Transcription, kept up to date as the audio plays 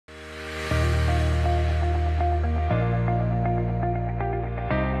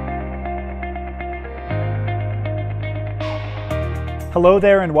Hello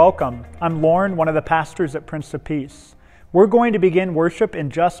there and welcome. I'm Lauren, one of the pastors at Prince of Peace. We're going to begin worship in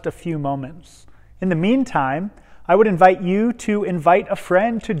just a few moments. In the meantime, I would invite you to invite a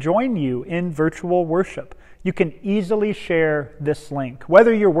friend to join you in virtual worship. You can easily share this link.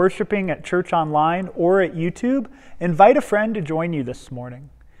 Whether you're worshiping at church online or at YouTube, invite a friend to join you this morning.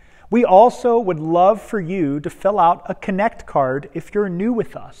 We also would love for you to fill out a Connect card if you're new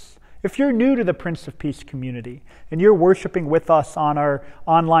with us. If you're new to the Prince of Peace community and you're worshiping with us on our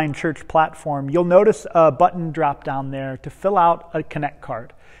online church platform, you'll notice a button drop down there to fill out a Connect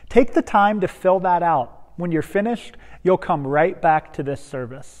card. Take the time to fill that out. When you're finished, you'll come right back to this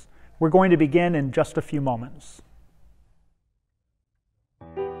service. We're going to begin in just a few moments.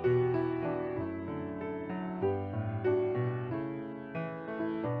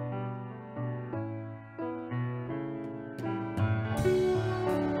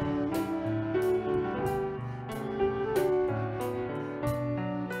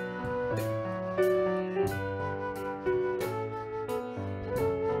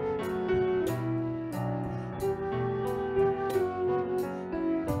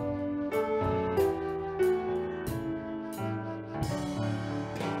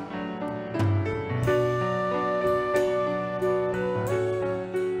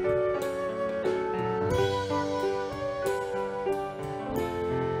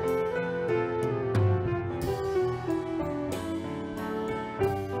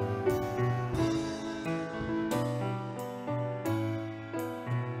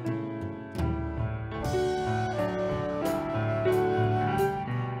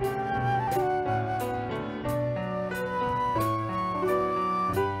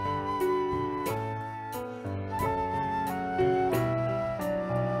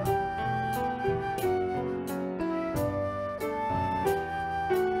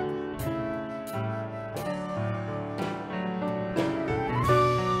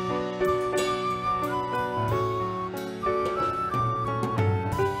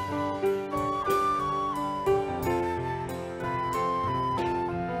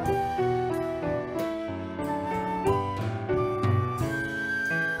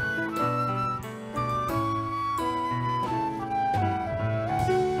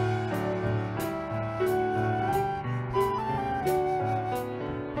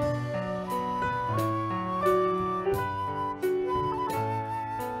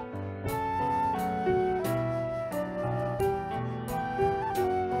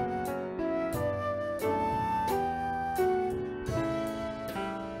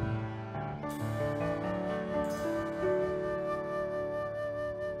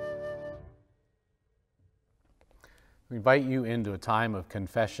 We invite you into a time of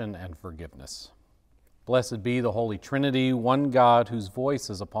confession and forgiveness. Blessed be the Holy Trinity, one God whose voice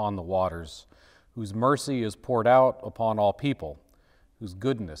is upon the waters, whose mercy is poured out upon all people, whose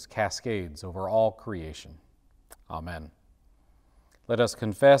goodness cascades over all creation. Amen. Let us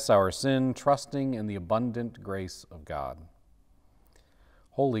confess our sin, trusting in the abundant grace of God.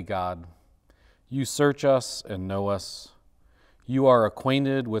 Holy God, you search us and know us. You are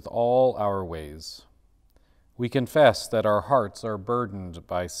acquainted with all our ways. We confess that our hearts are burdened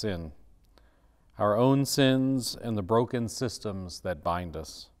by sin, our own sins and the broken systems that bind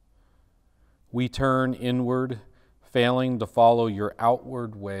us. We turn inward, failing to follow your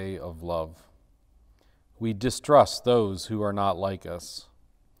outward way of love. We distrust those who are not like us.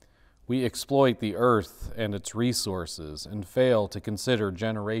 We exploit the earth and its resources and fail to consider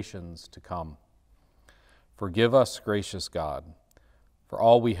generations to come. Forgive us, gracious God, for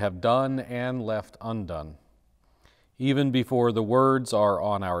all we have done and left undone. Even before the words are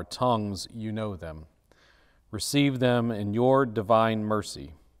on our tongues, you know them. Receive them in your divine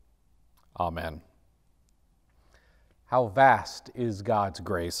mercy. Amen. How vast is God's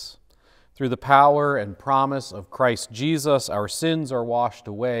grace! Through the power and promise of Christ Jesus, our sins are washed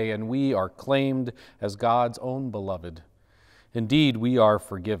away, and we are claimed as God's own beloved. Indeed, we are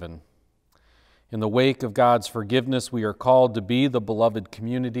forgiven. In the wake of God's forgiveness, we are called to be the beloved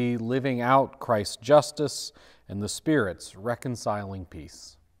community, living out Christ's justice and the Spirit's reconciling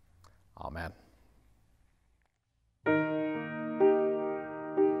peace. Amen.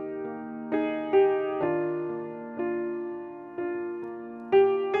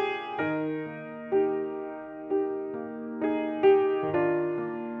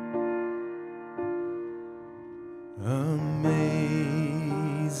 Amazing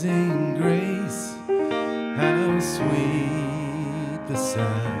grace, how sweet the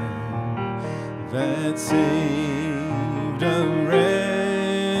sound that saved a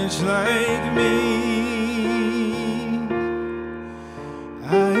wretch like me.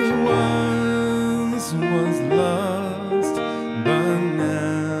 I once was lost, but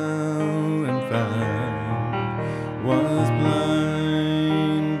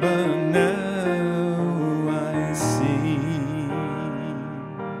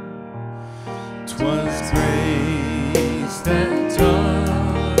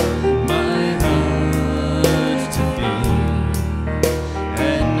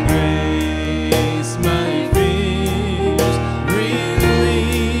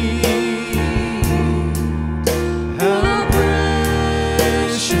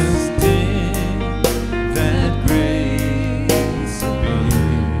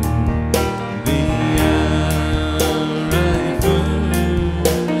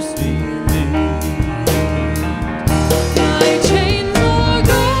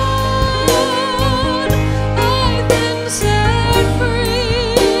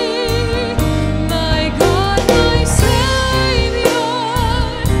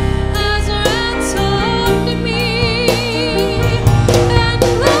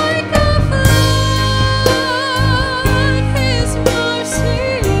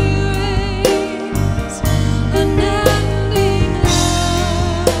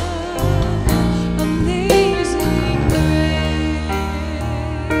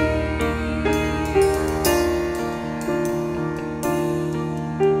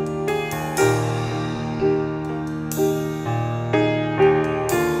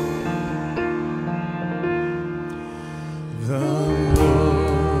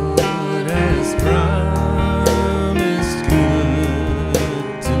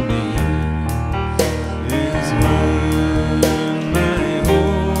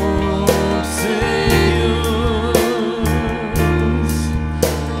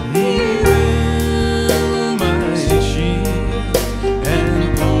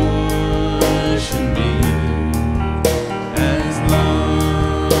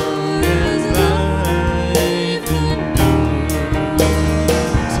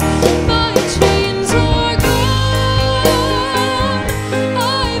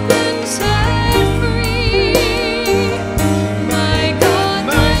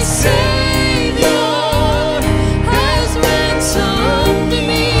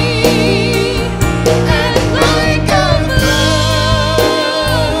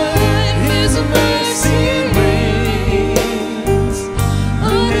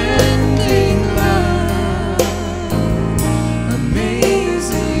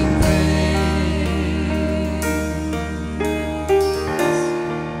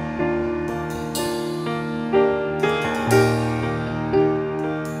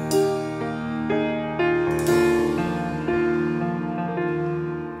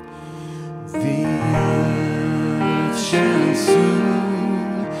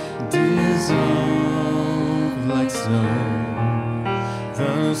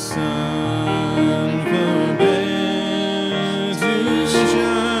the sun forbade to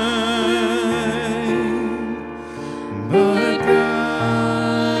shine, but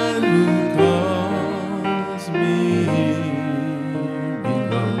God who calls me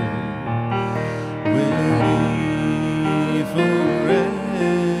below will be forever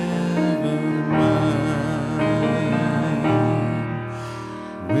mine,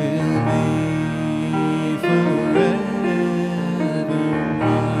 will be forever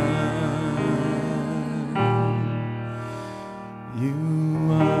mine. You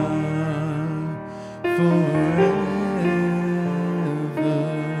are forever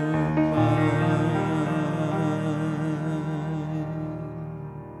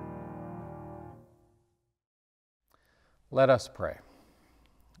Let us pray.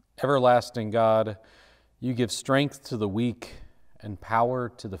 Everlasting God, you give strength to the weak and power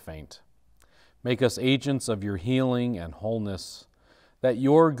to the faint. Make us agents of your healing and wholeness, that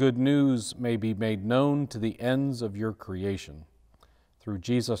your good news may be made known to the ends of your creation. Through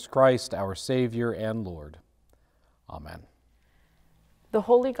Jesus Christ, our Savior and Lord. Amen. The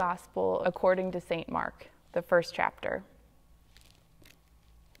Holy Gospel according to St. Mark, the first chapter.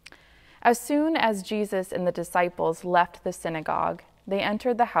 As soon as Jesus and the disciples left the synagogue, they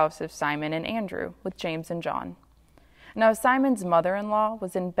entered the house of Simon and Andrew with James and John. Now Simon's mother-in-law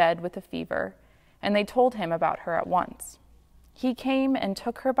was in bed with a fever, and they told him about her at once. He came and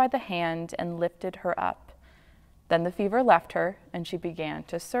took her by the hand and lifted her up. Then the fever left her, and she began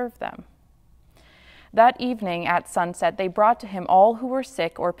to serve them. That evening at sunset, they brought to him all who were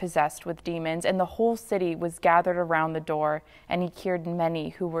sick or possessed with demons, and the whole city was gathered around the door, and he cured many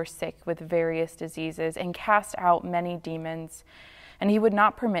who were sick with various diseases and cast out many demons. And he would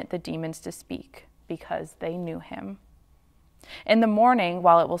not permit the demons to speak, because they knew him. In the morning,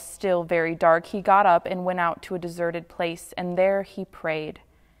 while it was still very dark, he got up and went out to a deserted place, and there he prayed.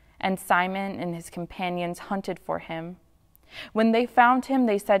 And Simon and his companions hunted for him. When they found him,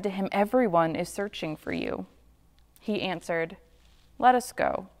 they said to him, "Everyone is searching for you." He answered, "Let us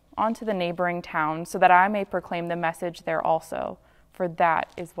go on to the neighboring town, so that I may proclaim the message there also, for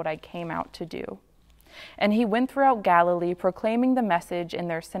that is what I came out to do." And he went throughout Galilee, proclaiming the message in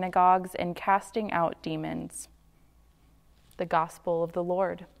their synagogues and casting out demons. The Gospel of the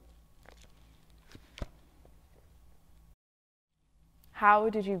Lord. How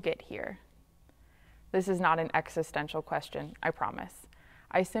did you get here? This is not an existential question, I promise.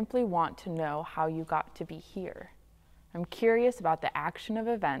 I simply want to know how you got to be here. I'm curious about the action of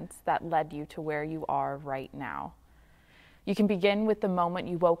events that led you to where you are right now. You can begin with the moment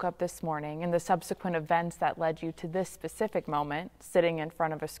you woke up this morning and the subsequent events that led you to this specific moment, sitting in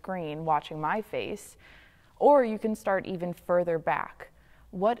front of a screen watching my face, or you can start even further back.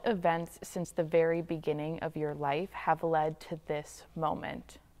 What events since the very beginning of your life have led to this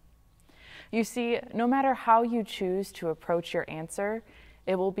moment? You see, no matter how you choose to approach your answer,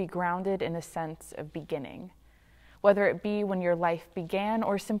 it will be grounded in a sense of beginning. Whether it be when your life began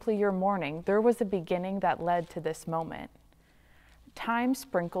or simply your morning, there was a beginning that led to this moment. Time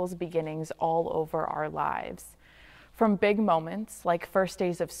sprinkles beginnings all over our lives. From big moments like first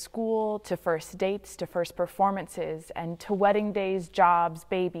days of school, to first dates, to first performances, and to wedding days, jobs,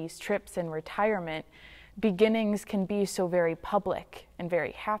 babies, trips, and retirement, beginnings can be so very public and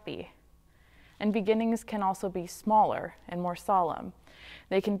very happy. And beginnings can also be smaller and more solemn.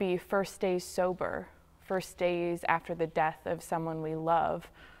 They can be first days sober, first days after the death of someone we love,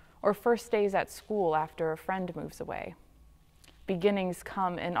 or first days at school after a friend moves away. Beginnings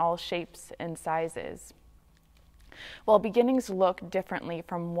come in all shapes and sizes. While beginnings look differently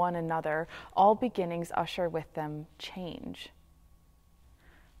from one another, all beginnings usher with them change.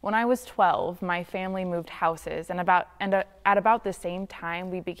 When I was 12, my family moved houses, and at about the same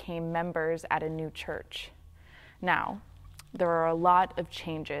time, we became members at a new church. Now, there are a lot of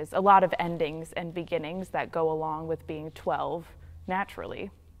changes, a lot of endings and beginnings that go along with being 12,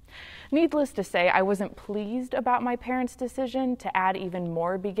 naturally. Needless to say, I wasn't pleased about my parents' decision to add even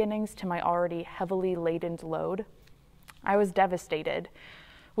more beginnings to my already heavily laden load. I was devastated.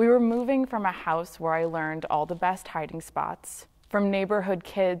 We were moving from a house where I learned all the best hiding spots, from neighborhood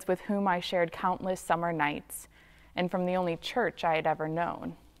kids with whom I shared countless summer nights, and from the only church I had ever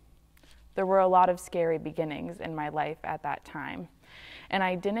known. There were a lot of scary beginnings in my life at that time, and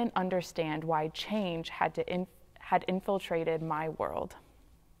I didn't understand why change had infiltrated my world.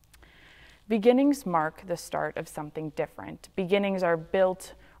 Beginnings mark the start of something different. Beginnings are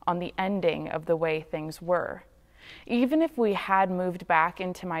built on the ending of the way things were. Even if we had moved back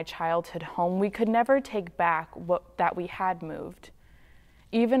into my childhood home, we could never take back that we had moved.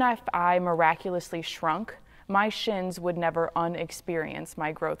 Even if I miraculously shrunk, my shins would never unexperience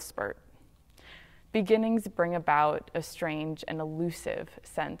my growth spurt. Beginnings bring about a strange and elusive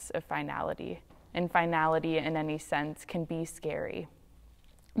sense of finality, and finality in any sense can be scary.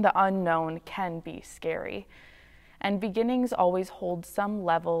 The unknown can be scary, and beginnings always hold some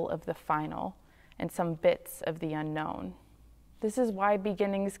level of the final and some bits of the unknown. This is why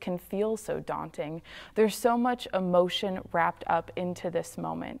beginnings can feel so daunting. There's so much emotion wrapped up into this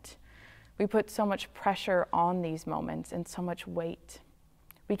moment. We put so much pressure on these moments and so much weight.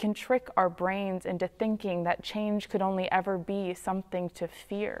 We can trick our brains into thinking that change could only ever be something to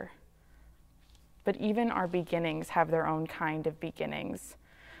fear. But even our beginnings have their own kind of beginnings.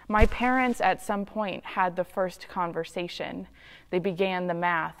 My parents at some point had the first conversation. They began the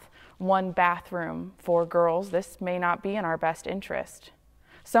math. 1 bathroom, 4 girls. This may not be in our best interest.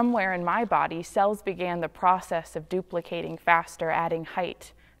 Somewhere in my body, cells began the process of duplicating faster, adding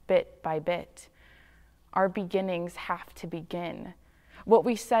height, bit by bit. Our beginnings have to begin. What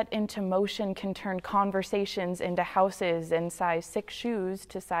we set into motion can turn conversations into houses and size 6 shoes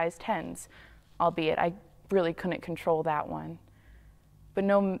to size 10s, albeit I really couldn't control that one. But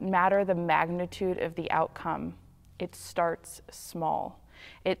no matter the magnitude of the outcome, it starts small.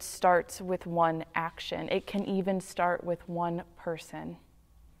 It starts with one action. It can even start with one person.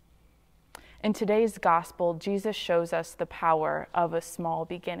 In today's gospel, Jesus shows us the power of a small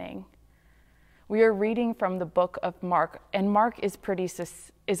beginning. We are reading from the book of Mark, and Mark is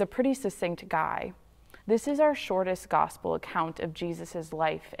a pretty succinct guy. This is our shortest gospel account of Jesus'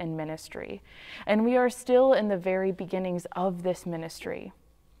 life and ministry, and we are still in the very beginnings of this ministry.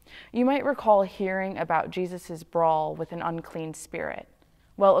 You might recall hearing about Jesus' brawl with an unclean spirit.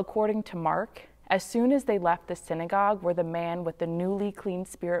 Well, according to Mark, as soon as they left the synagogue where the man with the newly clean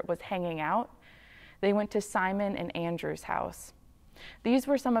spirit was hanging out, they went to Simon and Andrew's house. These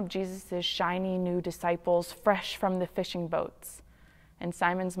were some of Jesus' shiny new disciples, fresh from the fishing boats, and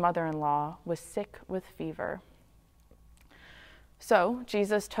Simon's mother-in-law was sick with fever. So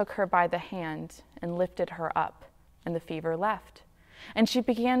Jesus took her by the hand and lifted her up, and the fever left. And she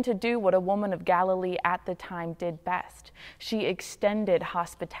began to do what a woman of Galilee at the time did best. She extended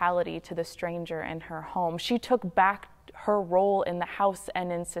hospitality to the stranger in her home. She took back her role in the house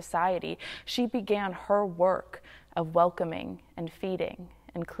and in society. She began her work of welcoming and feeding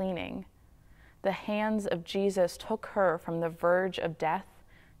and cleaning. The hands of Jesus took her from the verge of death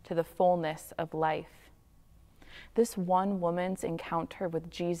to the fullness of life. This one woman's encounter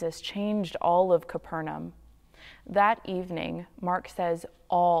with Jesus changed all of Capernaum. That evening, Mark says,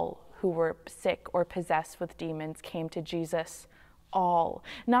 all who were sick or possessed with demons came to Jesus. All.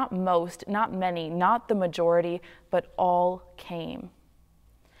 Not most, not many, not the majority, but all came.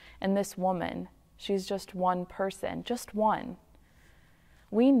 And this woman, she's just one person, just one.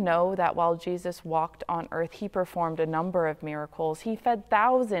 We know that while Jesus walked on earth, he performed a number of miracles. He fed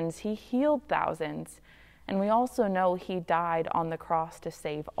thousands, he healed thousands. And we also know he died on the cross to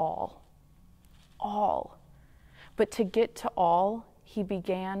save all. All. But to get to all, he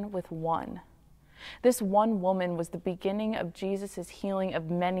began with one. This one woman was the beginning of Jesus' healing of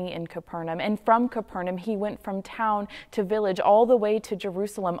many in Capernaum. And from Capernaum, he went from town to village, all the way to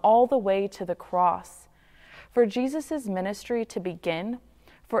Jerusalem, all the way to the cross. For Jesus' ministry to begin,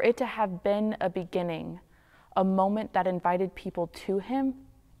 for it to have been a beginning, a moment that invited people to him,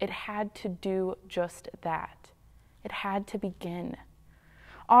 it had to do just that. It had to begin.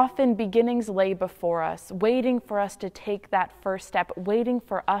 Often beginnings lay before us, waiting for us to take that first step, waiting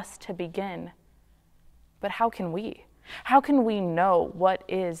for us to begin. But how can we? How can we know what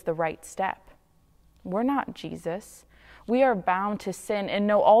is the right step? We're not Jesus. We are bound to sin and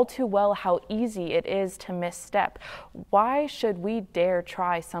know all too well how easy it is to misstep. Why should we dare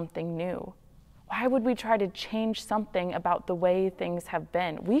try something new? Why would we try to change something about the way things have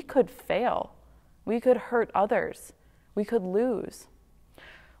been? We could fail. We could hurt others. We could lose.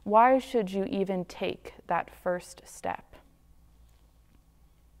 Why should you even take that first step?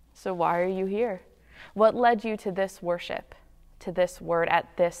 So why are you here? What led you to this worship, to this word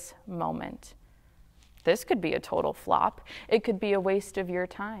at this moment? This could be a total flop. It could be a waste of your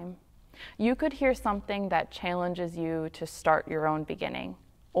time. You could hear something that challenges you to start your own beginning,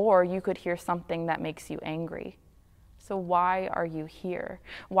 or you could hear something that makes you angry. So why are you here?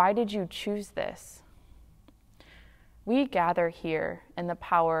 Why did you choose this? We gather here in the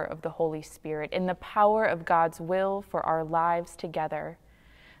power of the Holy Spirit, in the power of God's will for our lives together,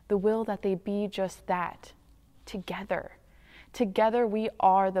 the will that they be just that, together. Together we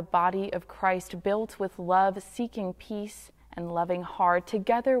are the body of Christ, built with love, seeking peace and loving hard.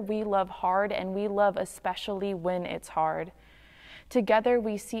 Together we love hard, and we love especially when it's hard. Together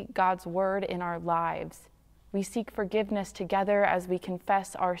we seek God's word in our lives, We seek forgiveness together as we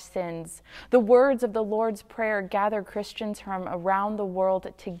confess our sins. The words of the Lord's Prayer gather Christians from around the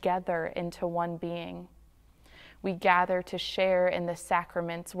world together into one being. We gather to share in the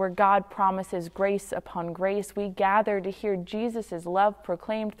sacraments where God promises grace upon grace. We gather to hear Jesus' love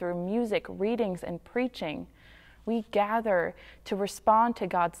proclaimed through music, readings, and preaching. We gather to respond to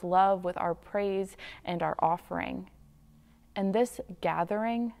God's love with our praise and our offering. And this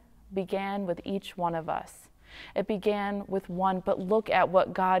gathering began with each one of us. It began with one, but look at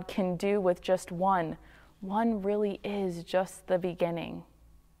what God can do with just one. One really is just the beginning.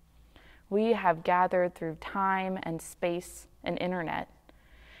 We have gathered through time and space and internet.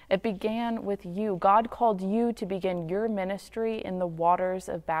 It began with you. God called you to begin your ministry in the waters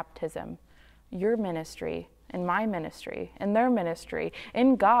of baptism. Your ministry, and my ministry, and their ministry.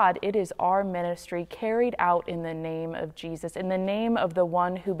 In God, it is our ministry carried out in the name of Jesus, in the name of the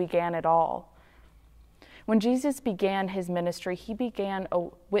one who began it all. When Jesus began his ministry, he began a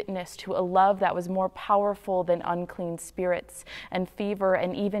witness to a love that was more powerful than unclean spirits and fever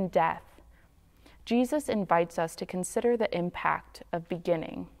and even death. Jesus invites us to consider the impact of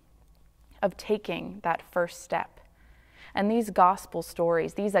beginning, of taking that first step. And these gospel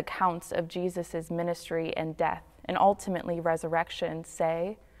stories, these accounts of Jesus' ministry and death, and ultimately resurrection,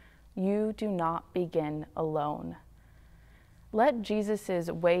 say, you do not begin alone. Let Jesus'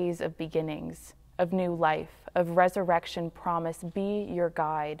 ways of beginnings, of new life, of resurrection promise be your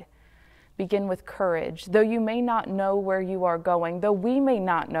guide. Begin with courage, though you may not know where you are going, though we may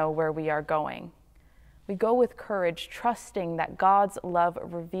not know where we are going. We go with courage, trusting that God's love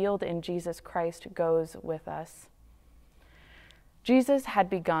revealed in Jesus Christ goes with us. Jesus had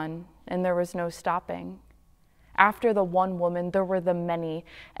begun, and there was no stopping. After the one woman, there were the many,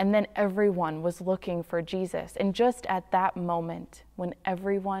 and then everyone was looking for Jesus. And just at that moment, when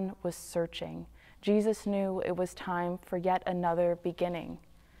everyone was searching, Jesus knew it was time for yet another beginning.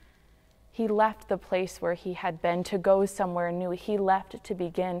 He left the place where he had been to go somewhere new. He left to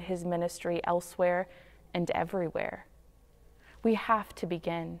begin his ministry elsewhere and everywhere. We have to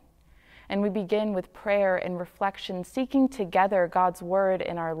begin. And we begin with prayer and reflection, seeking together God's word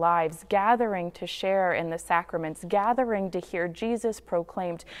in our lives, gathering to share in the sacraments, gathering to hear Jesus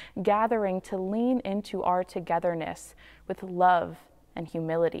proclaimed, gathering to lean into our togetherness with love and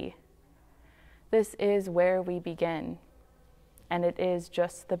humility. This is where we begin, and it is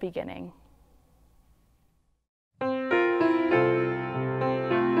just the beginning.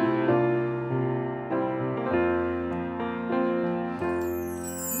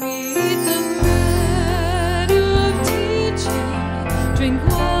 Drink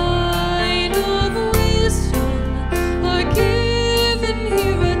wine of wisdom, are given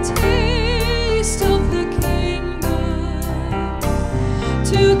here a taste of the kingdom.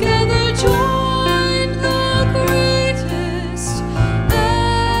 Together join the greatest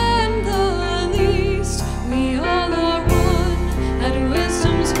and the least. We all are one at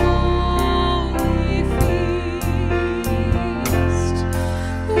wisdom's holy feast.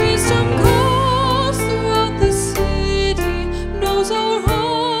 Wisdom calls throughout the city, knows our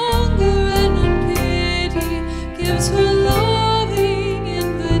hunger and our pity, gives her loving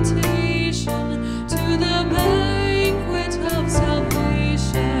invitation to the banquet of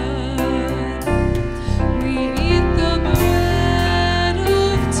salvation. We eat the bread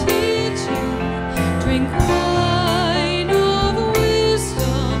of teaching, drink wine of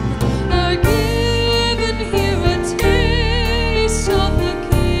wisdom, are given here a taste of the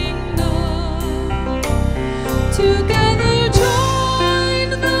kingdom. Together join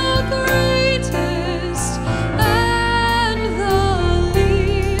the greatest and the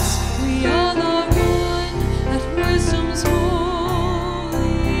least. We all are one at wisdom's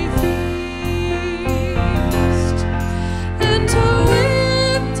holy feast. Enter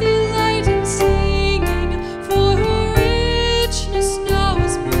with delight and singing, for her richness now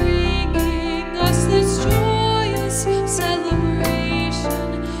is bringing us this joyous celebration.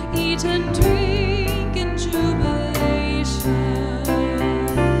 Eat and drink in jubilation.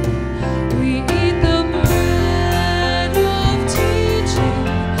 We eat the bread of teaching,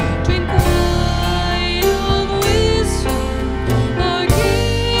 drink wine of wisdom, are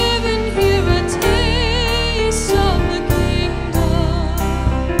given here a taste of the kingdom.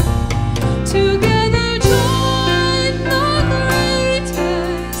 Together join the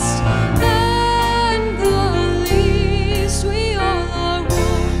greatest and the least. We all are one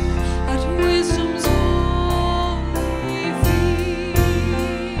at wisdom's holy feast.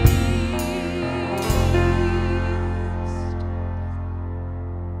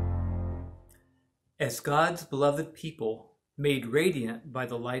 As God's beloved people, made radiant by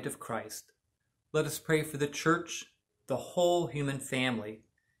the light of Christ, Let us pray for the church, the whole human family,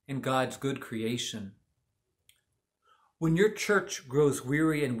 and God's good creation. When your church grows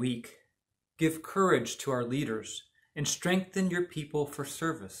weary and weak, give courage to our leaders and strengthen your people for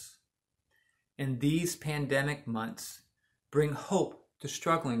service. In these pandemic months, bring hope to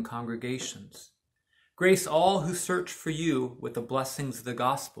struggling congregations. Grace all who search for you with the blessings of the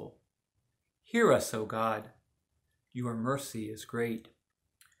gospel. Hear us, O God. Your mercy is great.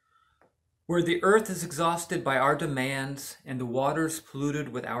 Where the earth is exhausted by our demands and the waters polluted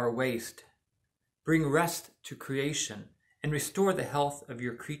with our waste, bring rest to creation and restore the health of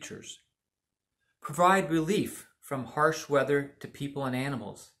your creatures. Provide relief from harsh weather to people and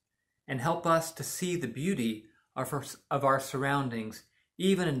animals, and help us to see the beauty of our surroundings,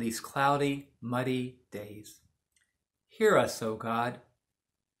 even in these cloudy, muddy days. Hear us, O God.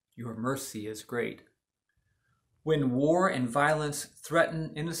 Your mercy is great. When war and violence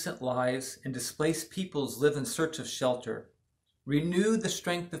threaten innocent lives and displaced peoples live in search of shelter, renew the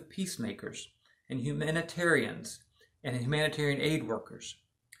strength of peacemakers and humanitarians and humanitarian aid workers.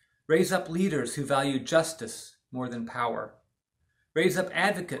 Raise up leaders who value justice more than power. Raise up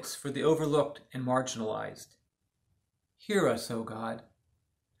advocates for the overlooked and marginalized. Hear us, O God.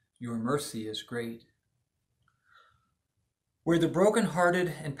 Your mercy is great. Where the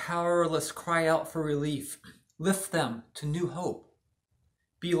brokenhearted and powerless cry out for relief, lift them to new hope.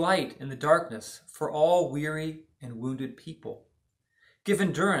 Be light in the darkness for all weary and wounded people. Give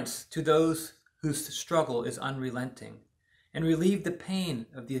endurance to those whose struggle is unrelenting, and relieve the pain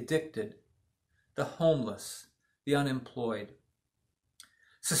of the addicted, the homeless, the unemployed.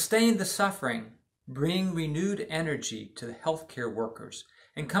 Sustain the suffering, bring renewed energy to the healthcare workers,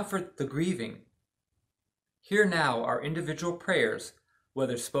 and comfort the grieving. Hear now our individual prayers,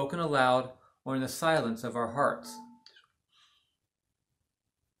 whether spoken aloud or in the silence of our hearts.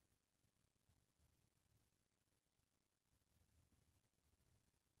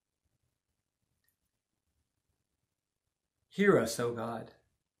 Hear us, O God.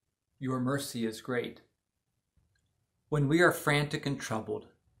 Your mercy is great. When we are frantic and troubled,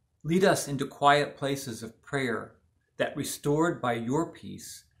 lead us into quiet places of prayer, that restored by your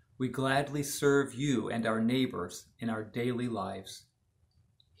peace, we gladly serve you and our neighbors in our daily lives.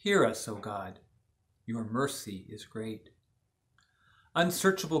 Hear us, O God. Your mercy is great.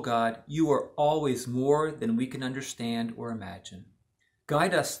 Unsearchable God, you are always more than we can understand or imagine.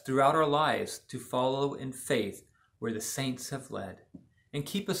 Guide us throughout our lives to follow in faith where the saints have led, and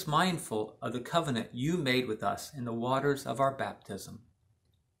keep us mindful of the covenant you made with us in the waters of our baptism.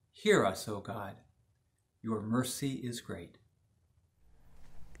 Hear us, O God. Your mercy is great.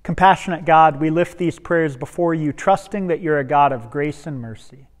 Compassionate God, we lift these prayers before you, trusting that you're a God of grace and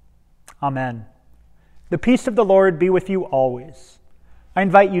mercy. Amen. The peace of the Lord be with you always. I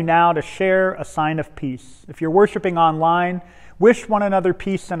invite you now to share a sign of peace. If you're worshiping online, wish one another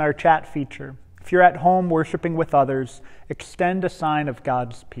peace in our chat feature. If you're at home worshiping with others, extend a sign of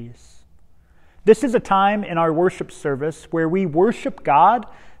God's peace. This is a time in our worship service where we worship God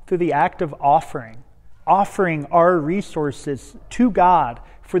through the act of offering our resources to God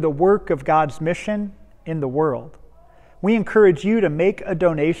for the work of God's mission in the world. We encourage you to make a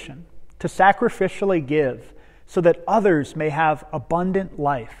donation, to sacrificially give, so that others may have abundant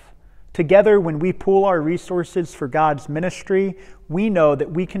life. Together, when we pool our resources for God's ministry, we know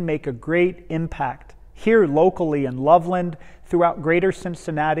that we can make a great impact here locally in Loveland, throughout Greater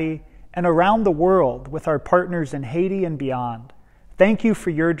Cincinnati, and around the world with our partners in Haiti and beyond. Thank you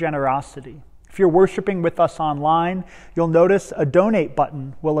for your generosity. If you're worshiping with us online, you'll notice a donate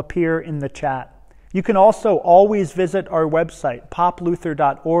button will appear in the chat. You can also always visit our website,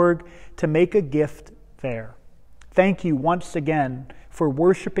 popluther.org, to make a gift there. Thank you once again for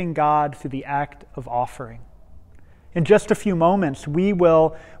worshiping God through the act of offering. In just a few moments, we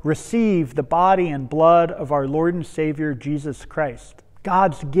will receive the body and blood of our Lord and Savior, Jesus Christ,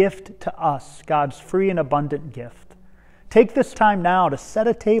 God's gift to us, God's free and abundant gift. Take this time now to set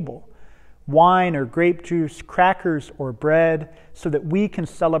a table, wine or grape juice, crackers or bread, so that we can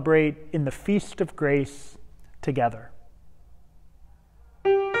celebrate in the feast of grace together.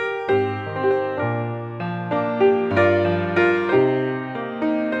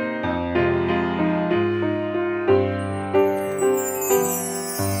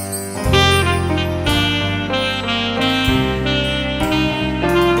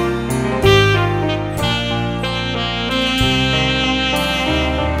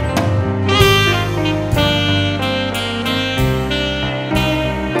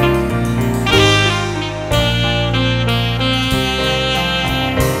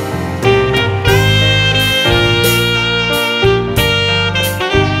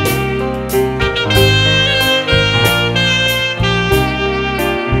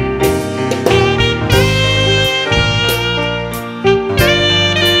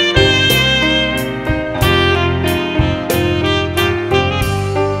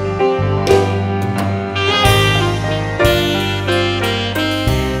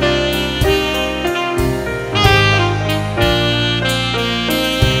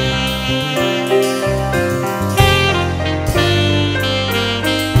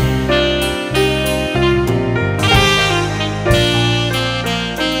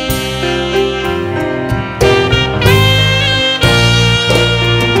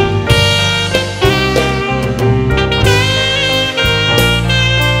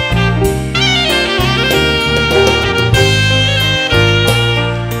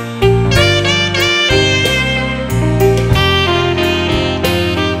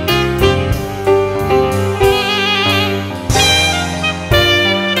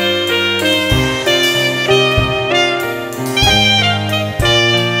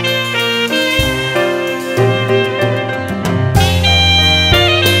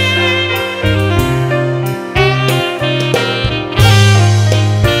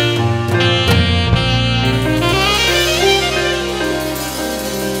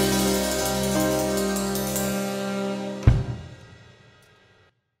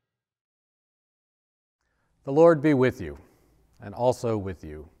 Lord be with you, and also with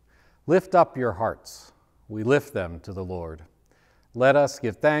you. Lift up your hearts. We lift them to the Lord. Let us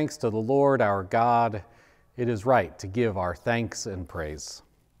give thanks to the Lord our God. It is right to give our thanks and praise.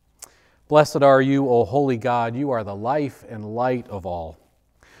 Blessed are you, O holy God. You are the life and light of all.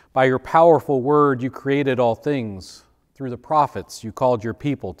 By your powerful word, you created all things. Through the prophets, you called your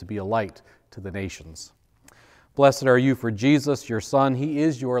people to be a light to the nations. Blessed are you for Jesus, your Son. He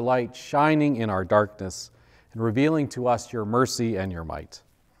is your light, shining in our darkness and revealing to us your mercy and your might.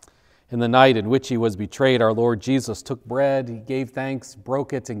 In the night in which he was betrayed, our Lord Jesus took bread, he gave thanks,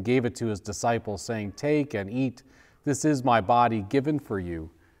 broke it, and gave it to his disciples, saying, "Take and eat. This is my body given for you.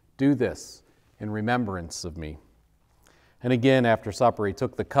 Do this in remembrance of me." And again, after supper, he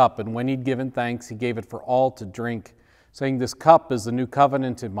took the cup, and when he'd given thanks, he gave it for all to drink, saying, "This cup is the new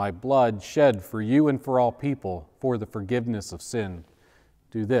covenant in my blood, shed for you and for all people for the forgiveness of sin.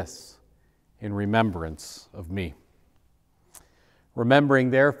 Do this in remembrance of me." Remembering,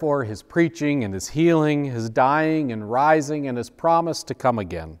 therefore, his preaching and his healing, his dying and rising, and his promise to come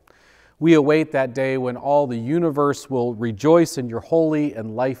again, we await that day when all the universe will rejoice in your holy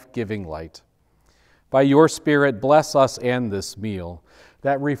and life-giving light. By your Spirit, bless us and this meal,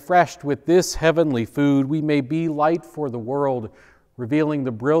 that refreshed with this heavenly food, we may be light for the world, revealing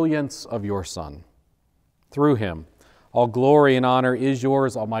the brilliance of your Son. Through him, all glory and honor is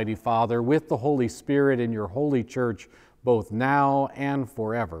yours, Almighty Father, with the Holy Spirit in your holy church, both now and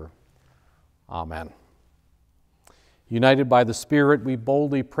forever. Amen. United by the Spirit, we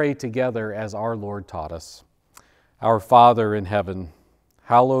boldly pray together as our Lord taught us. Our Father in heaven,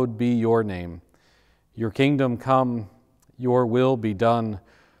 hallowed be your name. Your kingdom come, your will be done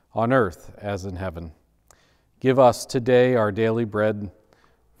on earth as in heaven. Give us today our daily bread.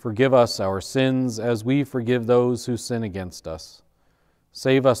 Forgive us our sins as we forgive those who sin against us.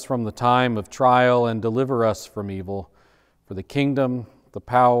 Save us from the time of trial and deliver us from evil. For the kingdom, the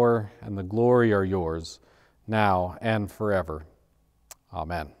power, and the glory are yours, now and forever.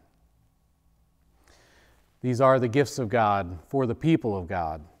 Amen. These are the gifts of God for the people of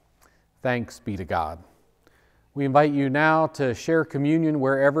God. Thanks be to God. We invite you now to share communion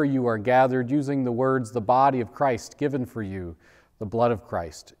wherever you are gathered, using the words, "The body of Christ given for you, the blood of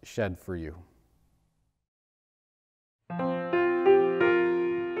Christ shed for you."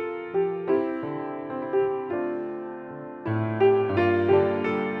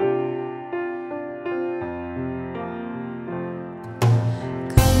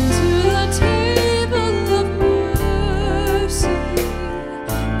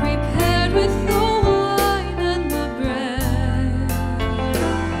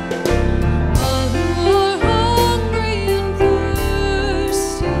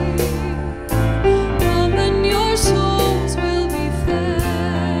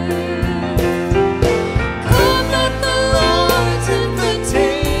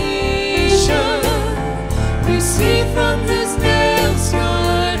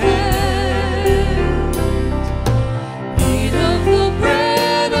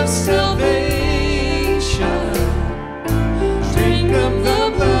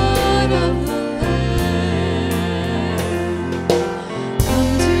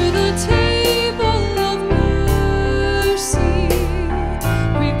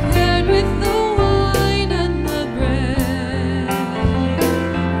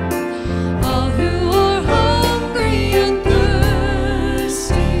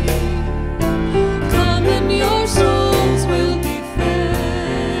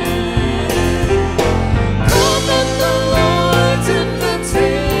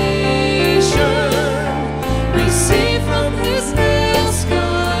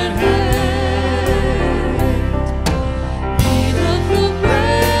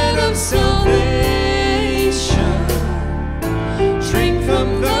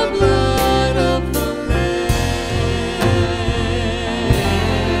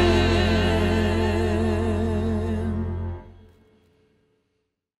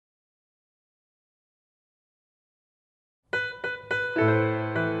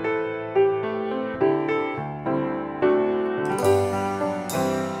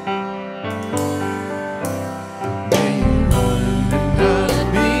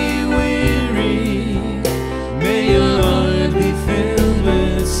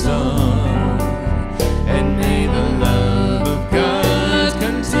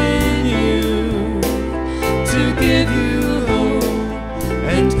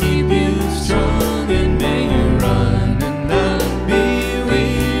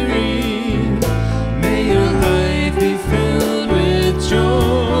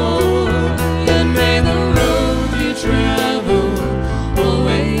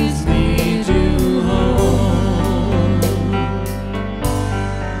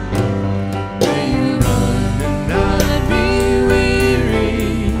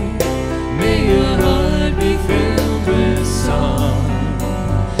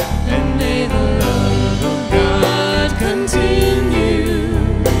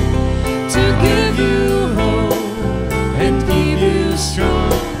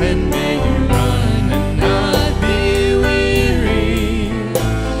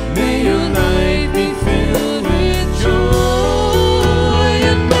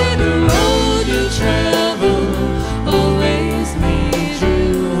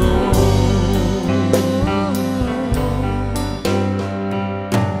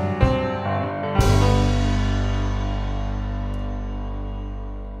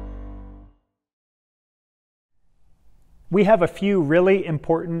 we have a few really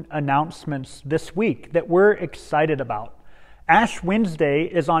important announcements this week that we're excited about. Ash Wednesday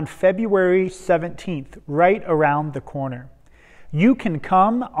is on February 17th, right around the corner. You can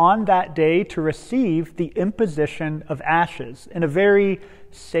come on that day to receive the imposition of ashes in a very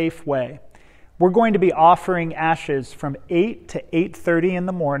safe way. We're going to be offering ashes from 8 to 8:30 in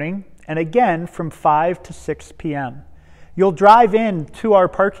the morning, and again from 5 to 6 p.m. You'll drive in to our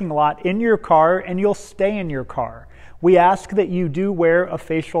parking lot in your car, and you'll stay in your car. We ask that you do wear a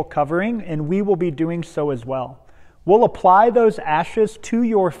facial covering, and we will be doing so as well. We'll apply those ashes to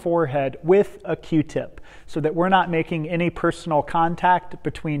your forehead with a Q-tip so that we're not making any personal contact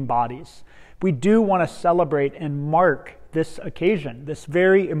between bodies. We do want to celebrate and mark this occasion, this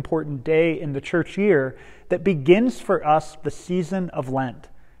very important day in the church year that begins for us the season of Lent.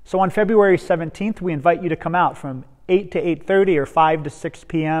 So on February 17th, we invite you to come out from 8 to 8:30 or 5 to 6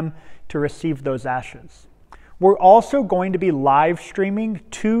 p.m. to receive those ashes. We're also going to be live streaming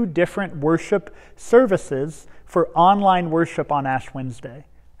 2 different worship services for online worship on Ash Wednesday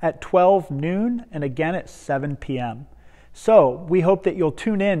at 12 noon and again at 7 p.m. So we hope that you'll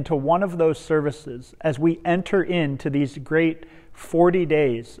tune in to one of those services as we enter into these great 40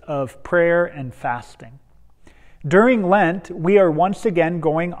 days of prayer and fasting. During Lent, we are once again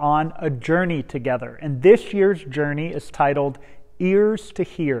going on a journey together, and this year's journey is titled Ears to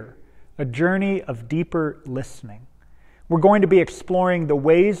Hear, a journey of deeper listening. We're going to be exploring the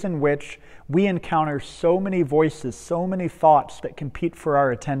ways in which we encounter so many voices, so many thoughts that compete for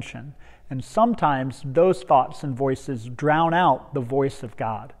our attention, and sometimes those thoughts and voices drown out the voice of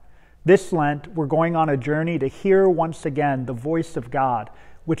God. This Lent, we're going on a journey to hear once again the voice of God,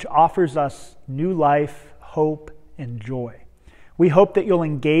 which offers us new life, hope, and joy. We hope that you'll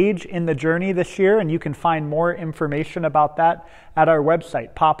engage in the journey this year, and you can find more information about that at our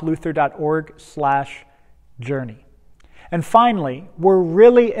website, popluther.org/journey. And finally, we're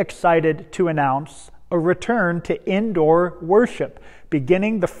really excited to announce a return to indoor worship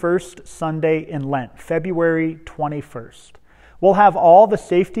beginning the first Sunday in Lent, February 21st. We'll have all the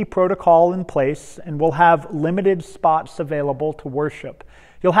safety protocol in place, and we'll have limited spots available to worship.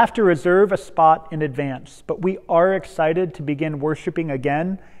 You'll have to reserve a spot in advance, but we are excited to begin worshiping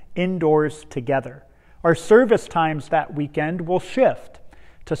again indoors together. Our service times that weekend will shift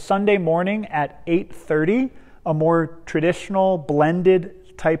to Sunday morning at 8:30, a more traditional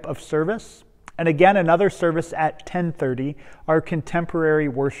blended type of service, and again another service at 10:30, our contemporary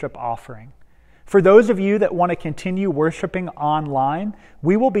worship offering. For those of you that want to continue worshiping online,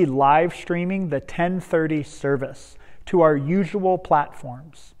 we will be live streaming the 10:30 service to our usual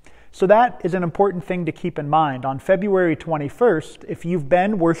platforms. So that is an important thing to keep in mind. On February 21st, if you've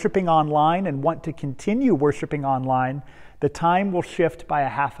been worshiping online and want to continue worshiping online, the time will shift by a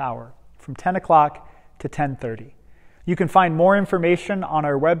half hour from 10 o'clock to 10:30. You can find more information on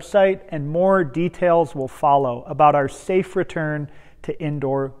our website, and more details will follow about our safe return to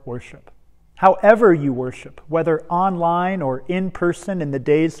indoor worship. However you worship, whether online or in person in the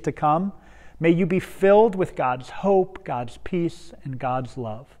days to come, may you be filled with God's hope, God's peace, and God's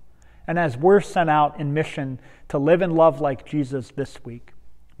love. And as we're sent out in mission to live and love like Jesus this week,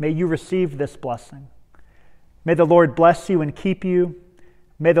 may you receive this blessing. May the Lord bless you and keep you.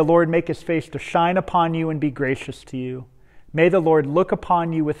 May the Lord make his face to shine upon you and be gracious to you. May the Lord look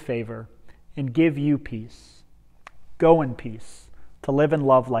upon you with favor and give you peace. Go in peace to live and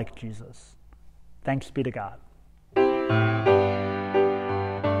love like Jesus. Thanks be to God.